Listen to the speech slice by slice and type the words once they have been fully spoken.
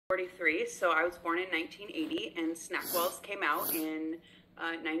43, so I was born in 1980 and Snackwells came out in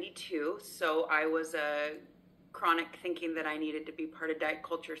 92, so I was chronic thinking that I needed to be part of diet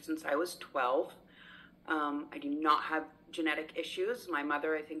culture since I was 12. I do not have genetic issues. My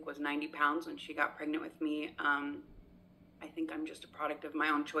mother, I think, was 90 pounds when she got pregnant with me. I think I'm just a product of my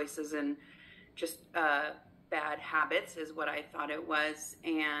own choices and just bad habits is what I thought it was,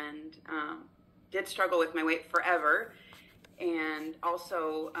 and did struggle with my weight forever, and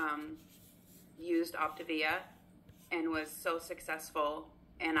also used Optavia and was so successful,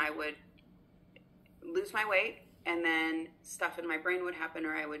 and I would lose my weight and then stuff in my brain would happen,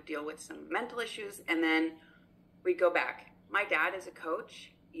 or I would deal with some mental issues, and then we'd go back. My dad is a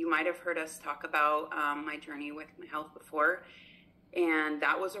coach. You might have heard us talk about my journey with my health before, and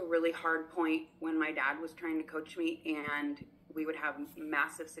that was a really hard point when my dad was trying to coach me, and we would have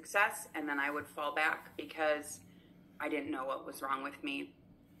massive success, and then I would fall back because I didn't know what was wrong with me.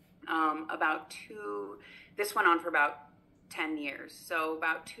 This went on for about 10 years. So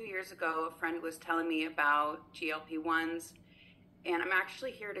about 2 years ago, a friend was telling me about GLP-1s, and I'm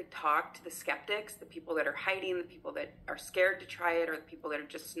actually here to talk to the skeptics, the people that are hiding, the people that are scared to try it, or the people that are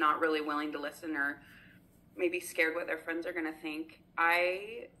just not really willing to listen, or maybe scared what their friends are gonna think.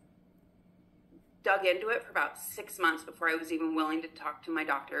 I dug into it for about 6 months before I was even willing to talk to my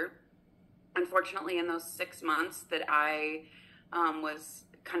doctor. Unfortunately, in those 6 months that I was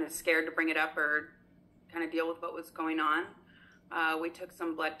kind of scared to bring it up or kind of deal with what was going on, we took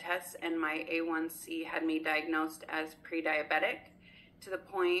some blood tests, and my A1C had me diagnosed as pre-diabetic, to the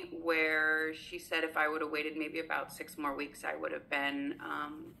point where she said if I would have waited maybe about 6 more weeks, I would have been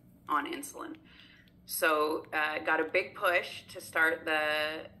on insulin. So got a big push to start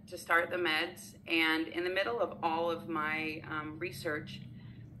the meds, and in the middle of all of my research,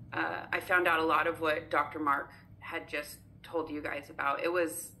 I found out a lot of what Dr. Mark had just told you guys about. It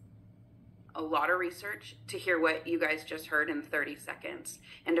was a lot of research to hear what you guys just heard in 30 seconds,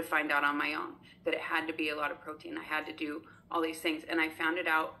 and to find out on my own that it had to be a lot of protein. I had to do all these things, and I found it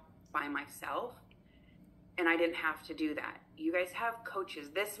out by myself, and I didn't have to do that. You guys have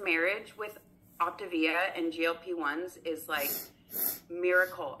coaches. This marriage with Optavia and GLP-1s is like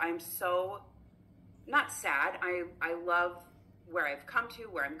miracle. I'm so not sad. I love where I've come to,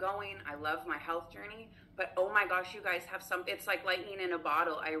 where I'm going. I love my health journey, but oh my gosh, you guys have it's like lightning in a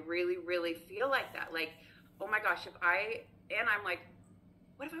bottle. I really, really feel like that. Like, oh my gosh, I'm like,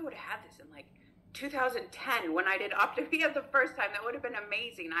 what if I would have had this in like 2010 when I did Optavia the first time? That would have been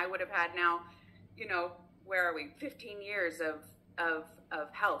amazing. I would have had now, where are we? 15 years of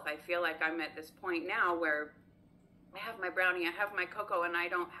health. I feel like I'm at this point now where I have my brownie, I have my cocoa, and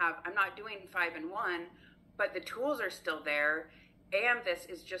I'm not doing 5 in 1, but the tools are still there. And this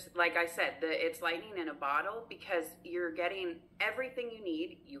is just, like I said, it's lightning in a bottle, because you're getting everything you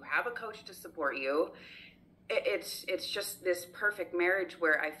need. You have a coach to support you. It's just this perfect marriage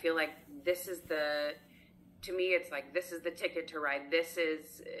where I feel like to me, it's like, this is the ticket to ride. This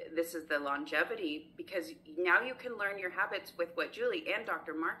is the longevity, because now you can learn your habits with what Julie and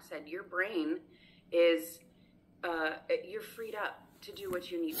Dr. Mark said. Your brain is, you're freed up to do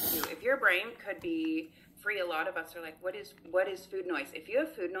what you need to do. If your brain could be free, a lot of us are like, what is food noise? If you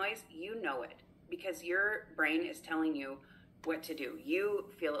have food noise, you know it, because your brain is telling you what to do. You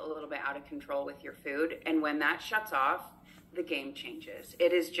feel a little bit out of control with your food, and when that shuts off, the game changes.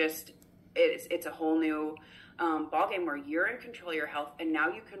 It's a whole new ballgame where you're in control of your health, and now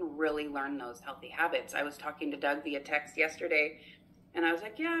you can really learn those healthy habits. I was talking to Doug via text yesterday, and I was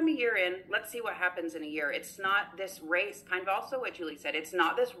like, yeah, I'm a year in. Let's see what happens in a year. It's not this race, kind of also what Julie said. It's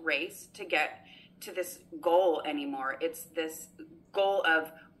not this race to get to this goal anymore. It's this goal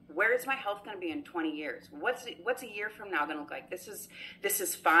of, where is my health going to be in 20 years? What's a year from now going to look like? This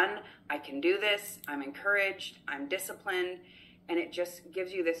is fun. I can do this. I'm encouraged. I'm disciplined. And it just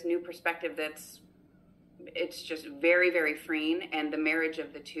gives you this new perspective it's just very, very freeing. And the marriage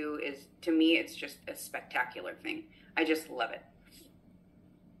of the two is, to me, it's just a spectacular thing. I just love it.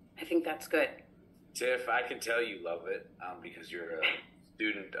 I think that's good. Tiff, I can tell you love it because you're a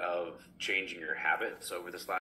student of changing your habits over this last